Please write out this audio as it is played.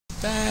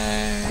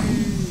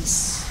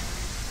Space!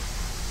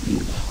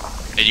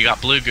 And you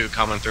got blue goo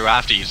coming through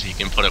after you, so you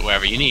can put it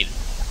wherever you need.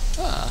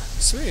 Ah,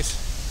 sweet.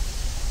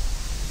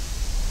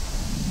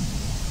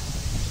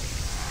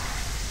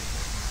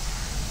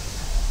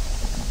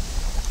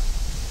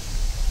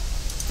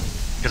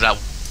 Because that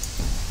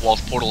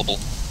wall's portable.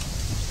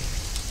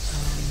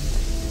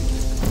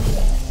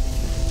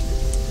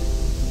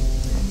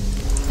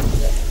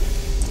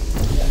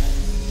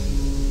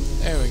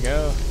 There we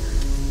go.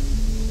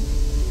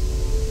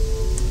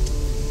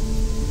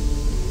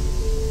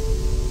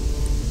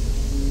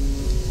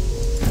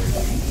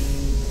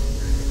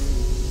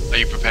 Are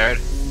you prepared?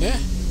 Yeah.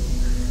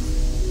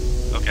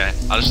 Okay,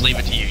 I'll just leave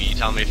it to you. You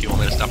tell me if you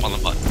want me to step on the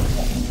button.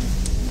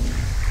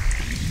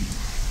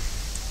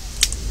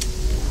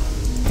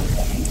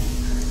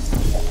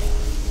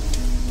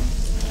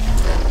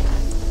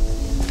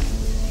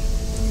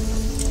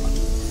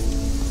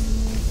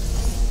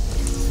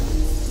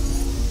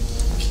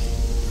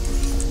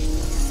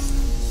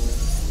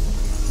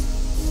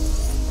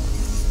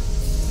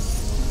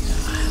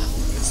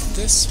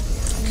 This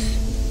work?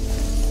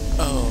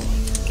 Oh.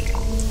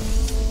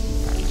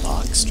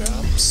 Lock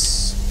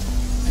straps.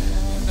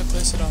 And I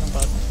place it on a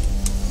button.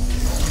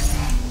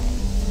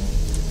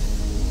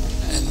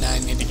 And now I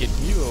need to get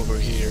you over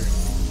here.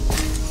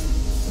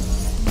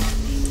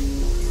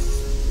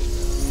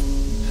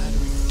 How do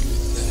we do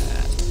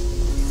that?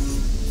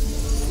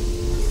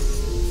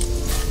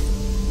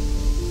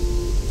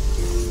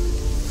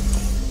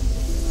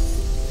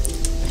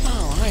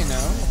 Oh, I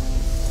know.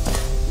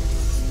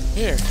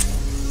 Here.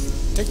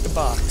 Take the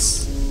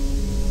box.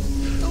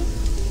 Oh.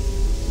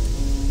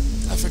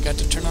 I forgot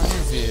to turn on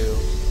your view.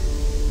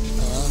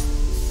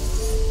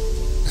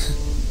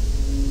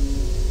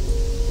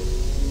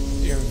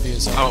 Your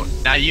view's on. Oh,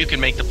 now you can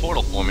make the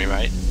portal for me,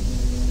 right?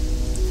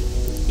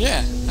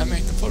 Yeah, I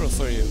make the portal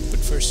for you, but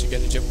first you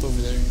gotta jump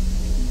over there.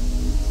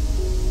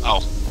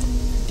 Oh.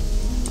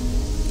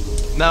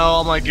 No,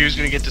 all my goo's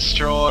gonna get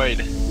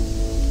destroyed.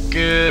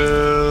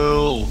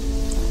 Goo!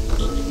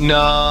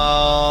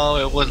 No,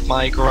 it was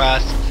my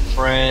grass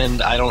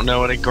friend. I don't know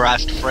what a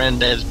grassed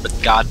friend is, but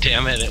god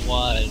damn it, it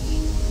was.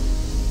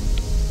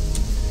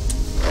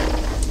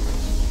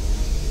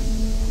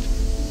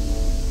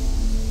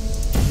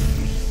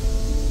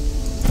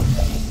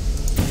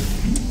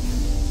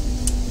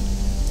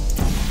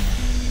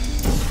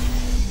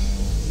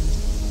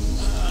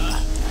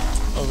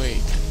 Oh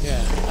wait,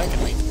 yeah, I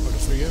can make the portal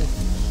for you.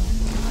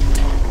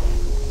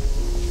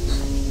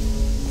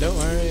 Don't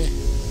worry,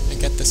 I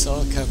got this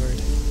all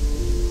covered.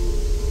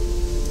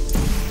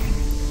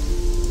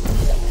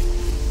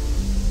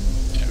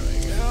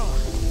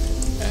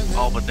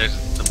 Oh, but there's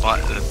the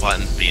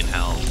button's being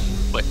held.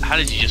 Wait, how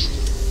did you just...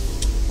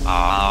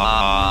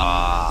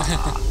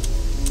 Ah.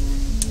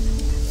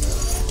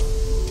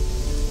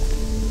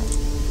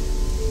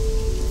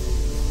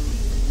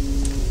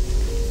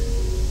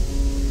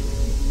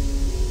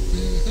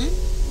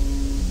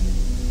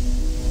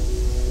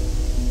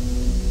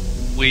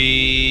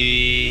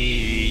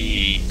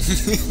 Wee.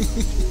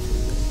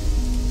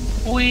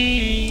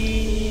 Wee.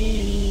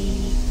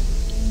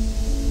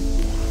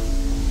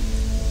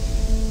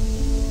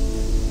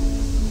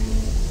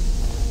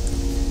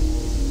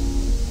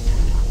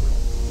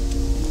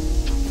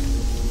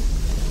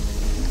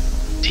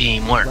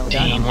 Teamwork,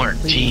 teamwork,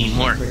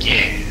 teamwork,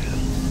 yeah.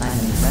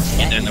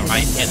 And then the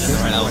right,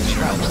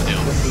 elevator helps too.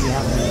 The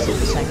elements of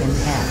the second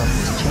half of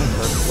this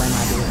chamber, when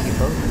I give you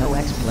both no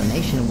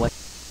explanation what.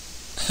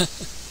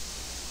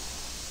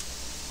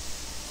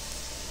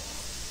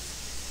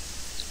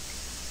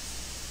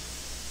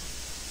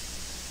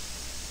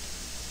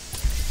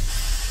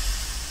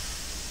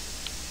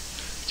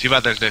 Too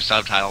bad there's no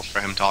subtitles for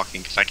him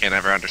talking, because I can't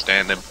ever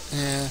understand him.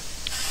 Yeah.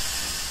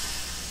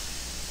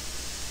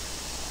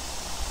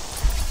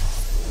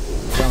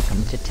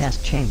 Welcome to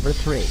Test Chamber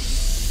 3.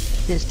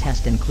 This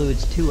test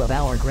includes two of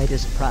our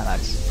greatest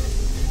products.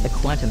 The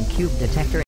Quantum Cube Detector